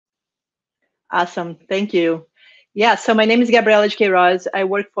Awesome. Thank you. Yeah, so my name is Gabriela de Queiroz. I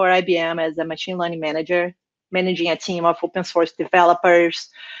work for IBM as a machine learning manager, managing a team of open source developers.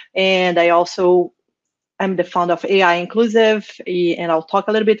 And I also am the founder of AI Inclusive, and I'll talk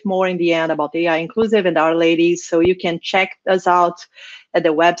a little bit more in the end about AI Inclusive and our ladies. So you can check us out at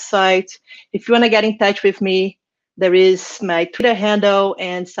the website. If you want to get in touch with me, there is my Twitter handle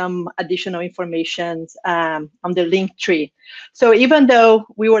and some additional information on the link tree. So even though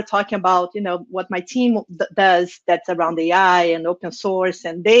we were talking about, what my team does that's around AI and open source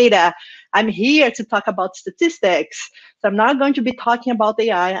and data, I'm here to talk about statistics. So I'm not going to be talking about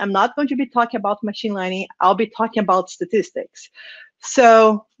AI. I'm not going to be talking about machine learning. I'll be talking about statistics.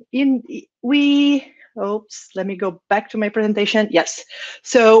 So let me go back to my presentation. Yes.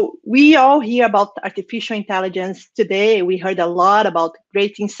 So we all hear about artificial intelligence today. We heard a lot about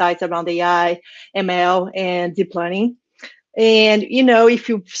great insights around AI, ML, and deep learning. And, if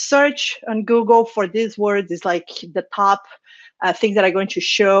you search on Google for these words, it's like the top things that are going to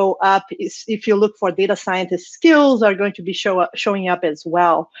show up. Is if you look for data scientist skills are going to be showing up as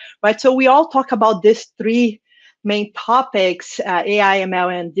well, right? So we all talk about these three main topics, AI,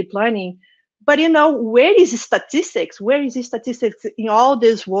 ML, and deep learning. But where is the statistics? Where is the statistics in all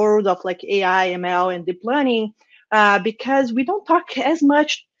this world of like AI, ML, and deep learning? Because we don't talk as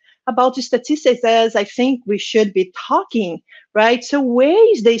much about the statistics as I think we should be talking, right? So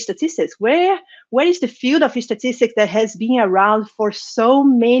where is the statistics? Where is the field of statistics that has been around for so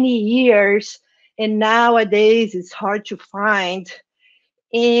many years and nowadays it's hard to find?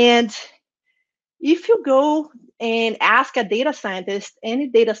 And if you go and ask a data scientist, any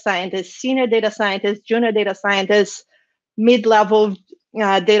data scientist, senior data scientist, junior data scientist, mid-level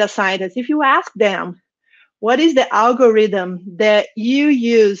data scientist, if you ask them, what is the algorithm that you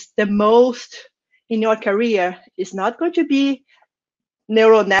use the most in your career? It's not going to be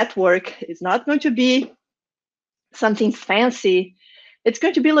neural network. It's not going to be something fancy. It's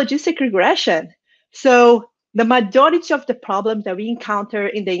going to be logistic regression. So the majority of the problems that we encounter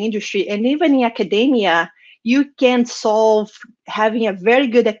in the industry and even in academia, you can solve having a very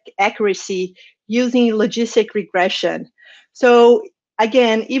good accuracy using logistic regression. So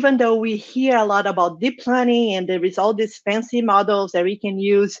again, even though we hear a lot about deep learning and there is all these fancy models that we can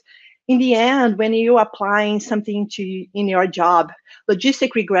use, in the end, when you're applying something in your job,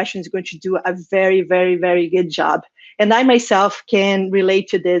 logistic regression is going to do a very, very, very good job. And I myself can relate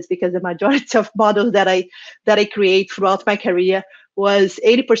to this because the majority of models that I create throughout my career was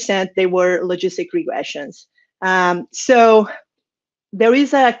 80% they were logistic regressions. So there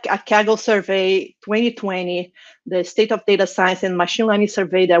is a Kaggle survey 2020, the State of Data Science and Machine Learning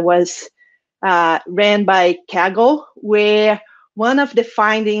survey that was ran by Kaggle, where one of the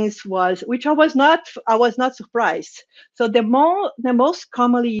findings was, which I was not surprised. So the most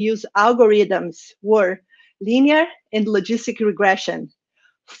commonly used algorithms were linear and logistic regression,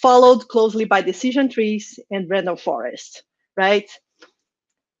 followed closely by decision trees and random forest, right?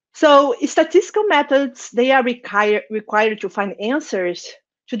 So statistical methods, they are required to find answers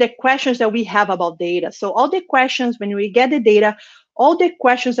to the questions that we have about data. So all the questions, when we get the data, all the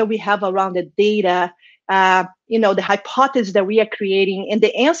questions that we have around the data, the hypothesis that we are creating and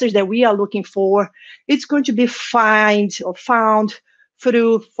the answers that we are looking for, it's going to be found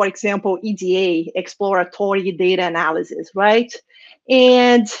through, for example, EDA, exploratory data analysis, right?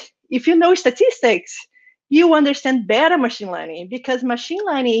 And if you know statistics, you understand better machine learning because machine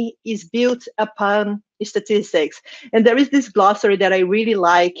learning is built upon statistics. And there is this glossary that I really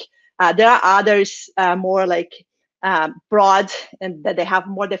like. There are others more like broad and that they have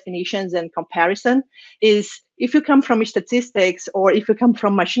more definitions and comparison. Is if you come from statistics or if you come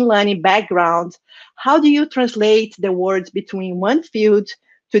from machine learning background, how do you translate the words between one field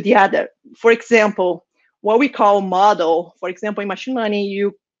to the other? For example, what we call model, for example, in machine learning,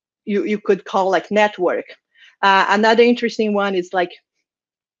 you could call like network. Another interesting one is like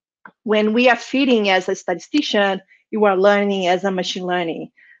when we are feeding as a statistician, you are learning as a machine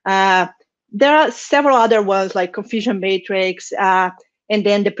learning. There are several other ones like confusion matrix, and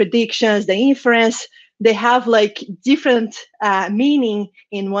then the predictions, the inference, they have like different meaning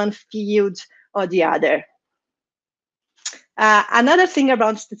in one field or the other. Another thing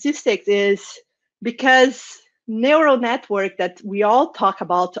about statistics is because neural network that we all talk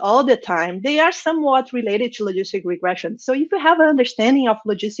about all the time, they are somewhat related to logistic regression. So if you have an understanding of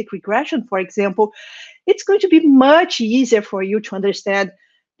logistic regression, for example, it's going to be much easier for you to understand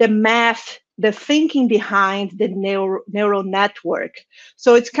the math, the thinking behind the neural network.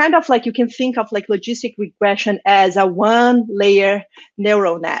 So it's kind of like you can think of like logistic regression as a one-layer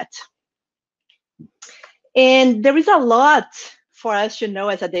neural net. And there is a lot for us to know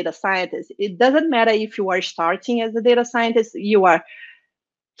as a data scientist. It doesn't matter if you are starting as a data scientist, you are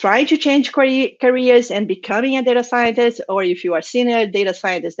trying to change careers and becoming a data scientist, or if you are senior data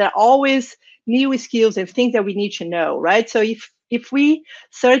scientist, there are always new skills and things that we need to know, right? So if we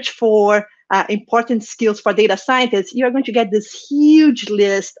search for important skills for data scientists, you're going to get this huge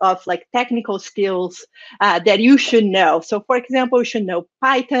list of like technical skills that you should know. So for example, you should know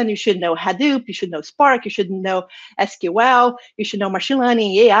Python, you should know Hadoop, you should know Spark, you should know SQL, you should know machine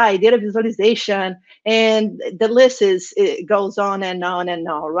learning, AI, data visualization, and the list it goes on and on and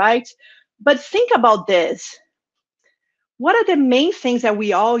on, right? But think about this. What are the main things that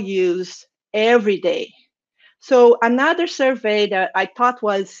we all use every day? So another survey that I thought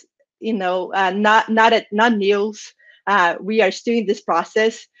was, not news. We are still in this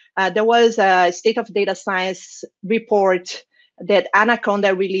process. There was a State of Data Science report that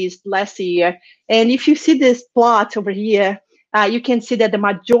Anaconda released last year, and if you see this plot over here, you can see that the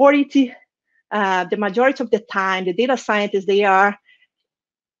majority of the time, the data scientists, they are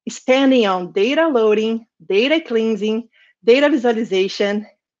spending on data loading, data cleansing, data visualization.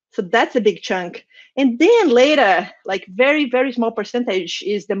 So that's a big chunk. And then later, like very, very small percentage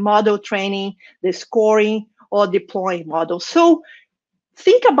is the model training, the scoring, or deploying models. So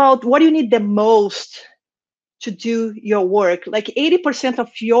think about what you need the most to do your work. Like 80% of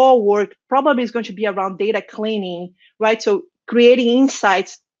your work probably is going to be around data cleaning, right? So creating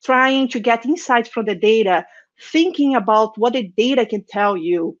insights, trying to get insights from the data, thinking about what the data can tell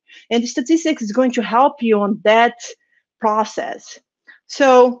you. And the statistics is going to help you on that process.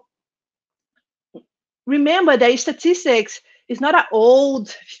 So remember that statistics is not an old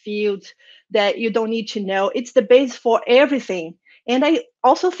field that you don't need to know. It's the base for everything. And I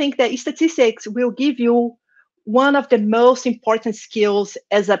also think that statistics will give you one of the most important skills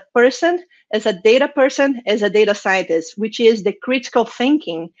as a person, as a data person, as a data scientist, which is the critical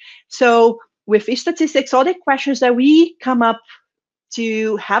thinking. So with statistics, all the questions that we come up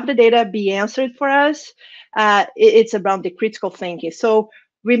to have the data be answered for us, it's around the critical thinking. So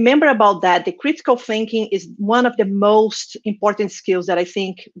remember about that. The critical thinking is one of the most important skills that I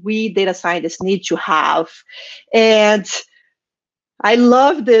think we data scientists need to have. And I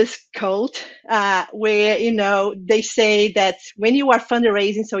love this quote where, they say that when you are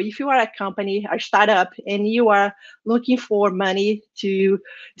fundraising, so if you are a company, a startup, and you are looking for money to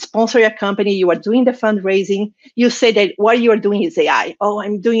sponsor your company, you are doing the fundraising, you say that what you are doing is AI. Oh,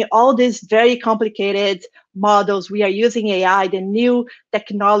 I'm doing all these very complicated models. We are using AI, the new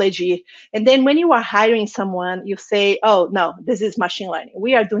technology. And then when you are hiring someone, you say, oh, no, this is machine learning.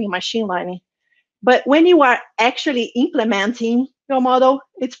 We are doing machine learning. But when you are actually implementing your model,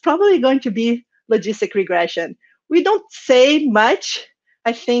 it's probably going to be logistic regression. We don't say much,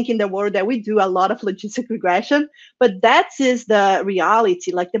 I think, in the world that we do a lot of logistic regression, but that is the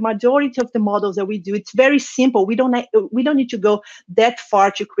reality. Like the majority of the models that we do, it's very simple. We don't need to go that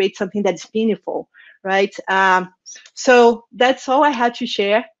far to create something that's meaningful, right? So that's all I had to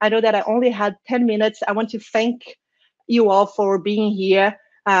share. I know that I only had 10 minutes. I want to thank you all for being here.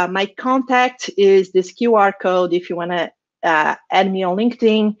 My contact is this QR code if you want to add me on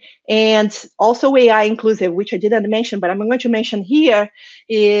LinkedIn. And also AI Inclusive, which I didn't mention, but I'm going to mention here,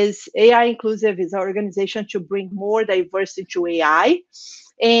 is AI Inclusive is our organization to bring more diversity to AI.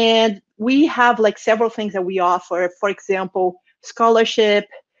 And we have like several things that we offer. For example, scholarship,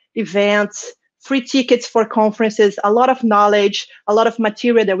 events, free tickets for conferences, a lot of knowledge, a lot of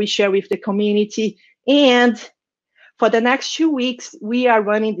material that we share with the community. And for the next 2 weeks, we are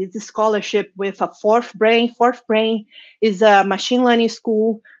running this scholarship with a Fourth Brain. Fourth Brain is a machine learning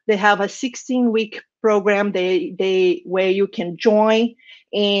school. They have a 16-week program where you can join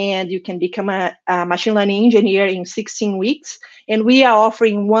and you can become a machine learning engineer in 16 weeks. And we are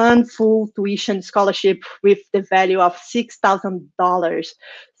offering one full tuition scholarship with the value of $6,000.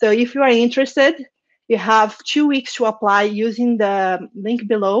 So if you are interested, you have 2 weeks to apply using the link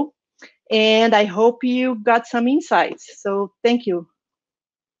below. And I hope you got some insights. So thank you.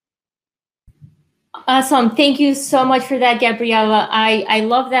 Awesome. Thank you so much for that, Gabriela. I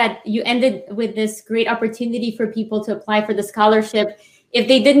love that you ended with this great opportunity for people to apply for the scholarship. If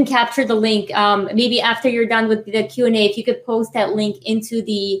they didn't capture the link, maybe after you're done with the Q&A, if you could post that link into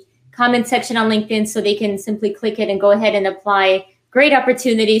the comment section on LinkedIn so they can simply click it and go ahead and apply. Great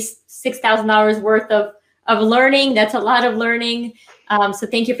opportunities, $6,000 worth of learning. That's a lot of learning. So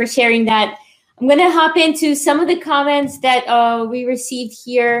thank you for sharing that. I'm going to hop into some of the comments that we received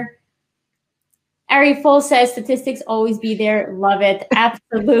here. Ari Full says, statistics always be there. Love it.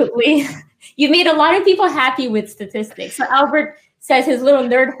 Absolutely. You've made a lot of people happy with statistics. So Albert says his little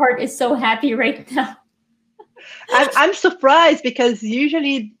nerd heart is so happy right now. I'm surprised because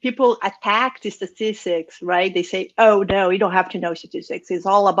usually people attack the statistics, right? They say, "Oh no, you don't have to know statistics. It's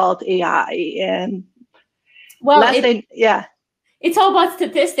all about AI." And Well, last thing, yeah. It's all about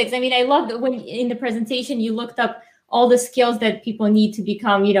statistics. I mean, I loved when in the presentation you looked up all the skills that people need to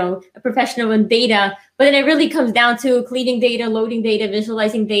become, a professional in data. But then it really comes down to cleaning data, loading data,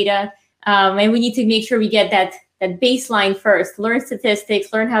 visualizing data, and we need to make sure we get that baseline first. Learn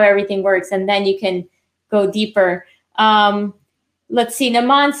statistics, learn how everything works, and then you can go deeper. Let's see.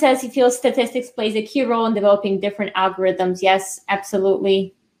 Naman says he feels statistics plays a key role in developing different algorithms. Yes,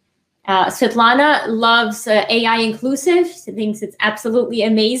 absolutely. Svetlana loves AI inclusive. She thinks it's absolutely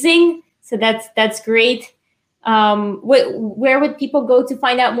amazing. So that's great. Where would people go to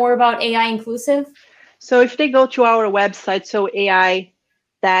find out more about AI inclusive? So if they go to our website, so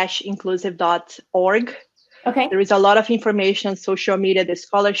ai-inclusive.org, okay, there is a lot of information, social media, the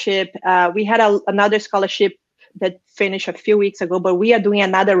scholarship. We had another scholarship that finished a few weeks ago, but we are doing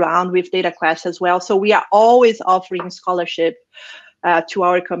another round with DataQuest as well. So we are always offering scholarship to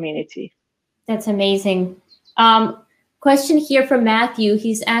our community. That's amazing. Question here from Matthew.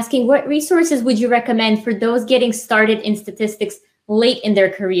 He's asking, what resources would you recommend for those getting started in statistics late in their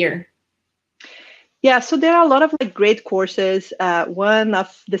career? Yeah, so there are a lot of great courses. One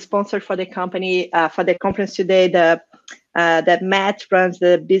of the sponsor for the company, for the conference today, that Matt runs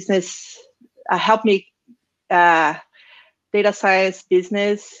the business, help me, data science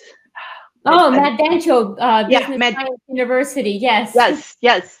business. Oh, Matt Dancho, Business Matt, Science University, yes.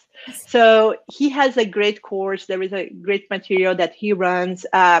 Yes. So he has a great course. There is a great material that he runs.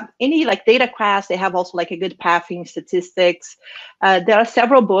 Any DataQuest, they have also a good path in statistics. There are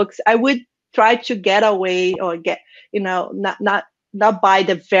several books. I would try to get away or not buy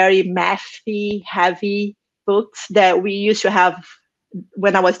the very mathy heavy books that we used to have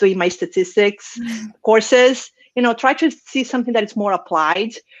when I was doing my statistics courses. Try to see something that is more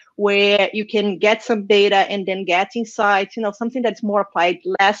applied, where you can get some data and then get insights, something that's more applied,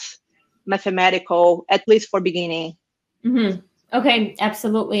 less mathematical, at least for beginning. Mm-hmm. Okay,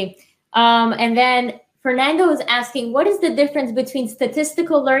 absolutely. And then Fernando is asking, what is the difference between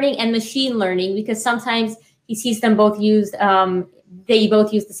statistical learning and machine learning? Because sometimes he sees them both used, they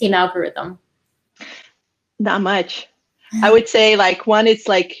both use the same algorithm. Not much. I would say one is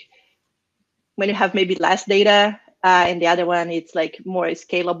when you have maybe less data, and the other one it's more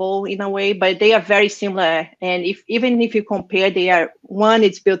scalable in a way, but they are very similar. And even if you compare, one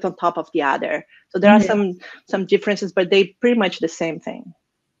is built on top of the other. So there are some differences, but they pretty much the same thing.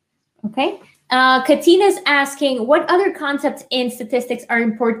 Okay. Katina's asking, what other concepts in statistics are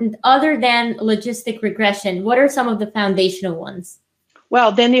important other than logistic regression? What are some of the foundational ones?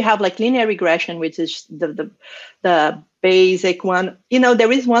 Well, then you have linear regression, which is the basic one.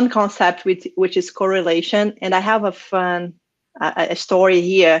 There is one concept which is correlation, and I have a story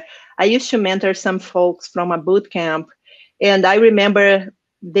here. I used to mentor some folks from a boot camp, and I remember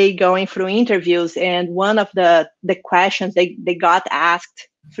they going through interviews, and one of the questions they got asked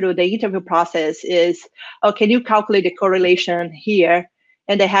through the interview process is, "Oh, can you calculate the correlation here?"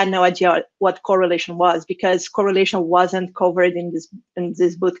 And they had no idea what correlation was, because correlation wasn't covered in this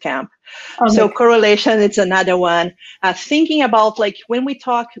boot camp. Okay. So correlation, it's another one. Thinking about when we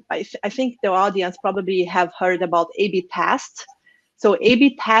talk, I think the audience probably have heard about A/B tests. So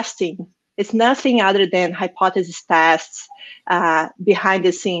A/B testing is nothing other than hypothesis tests behind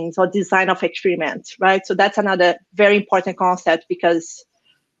the scenes or design of experiments, right? So that's another very important concept, because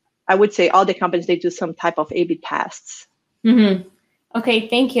I would say all the companies, they do some type of A/B tests. Mm-hmm. Okay,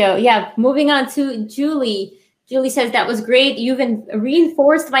 thank you. Yeah, moving on to Julie. Julie says, that was great. You've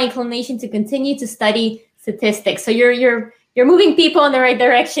reinforced my inclination to continue to study statistics. So you're moving people in the right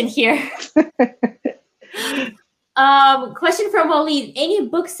direction here. Question from Waleed. Any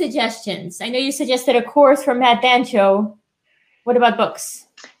book suggestions? I know you suggested a course from Matt Dancho. What about books?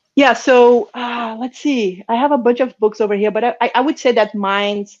 Yeah, so let's see. I have a bunch of books over here, but I would say that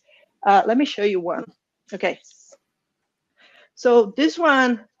mine's, let me show you one. Okay. So this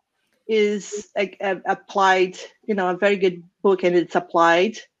one is applied, a very good book, and it's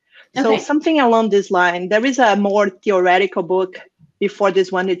applied. Okay. So something along this line. There is a more theoretical book before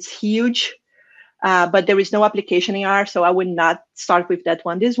this one. It's huge, but there is no application in R, so I would not start with that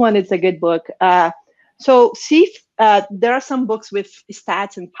one. This one is a good book. So see if there are some books with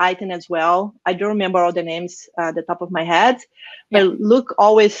stats and Python as well. I don't remember all the names at the top of my head, but look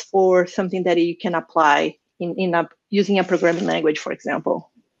always for something that you can apply in using a programming language, for example.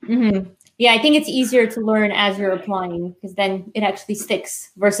 Mm-hmm. Yeah, I think it's easier to learn as you're applying, because then it actually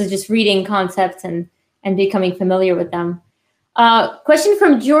sticks versus just reading concepts and becoming familiar with them. Question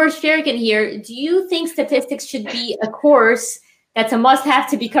from George Farragon here. Do you think statistics should be a course that's a must-have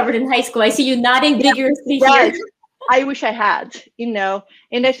to be covered in high school? I see you nodding vigorously here. I wish I had, and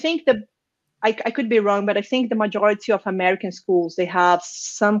I think I could be wrong, but I think the majority of American schools, they have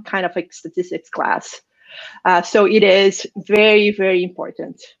some kind of like statistics class. So it is very, very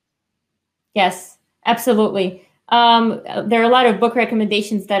important. Yes, absolutely. There are a lot of book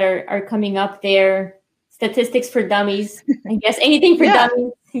recommendations that are coming up there. Statistics for Dummies. I guess anything for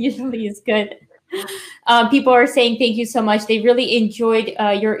dummies usually is good. People are saying thank you so much. They really enjoyed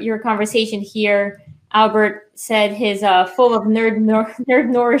your conversation here. Albert said his full of nerd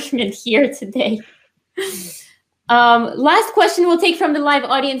nourishment here today. Last question we'll take from the live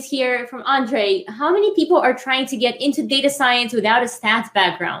audience here from Andre. How many people are trying to get into data science without a stats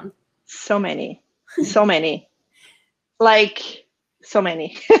background? So many. Like, so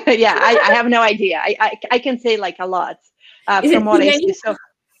many. Yeah, I have no idea. I can say like a lot from what I see. So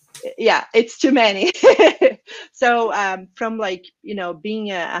yeah, it's too many. So from like,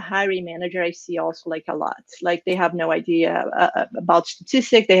 being a hiring manager, I see also like a lot. Like they have no idea about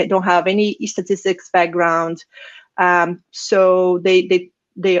statistics. They don't have any statistics background. So they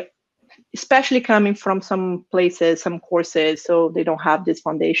especially coming from some places, some courses, so they don't have this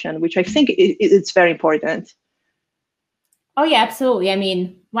foundation, which I think it's very important. Oh yeah, absolutely. I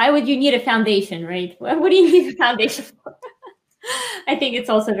mean, why would you need a foundation, right? What do you need a foundation for? I think it's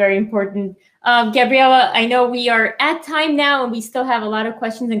also very important. Gabriela, I know we are at time now and we still have a lot of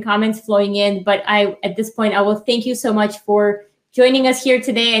questions and comments flowing in, but at this point, I will thank you so much for joining us here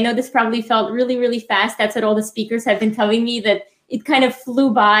today. I know this probably felt really, really fast. That's what all the speakers have been telling me, that it kind of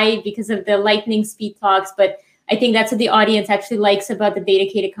flew by because of the lightning speed talks, but I think that's what the audience actually likes about the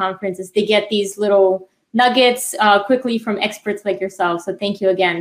Datacated conference, is they get these little nuggets quickly from experts like yourself. So thank you again.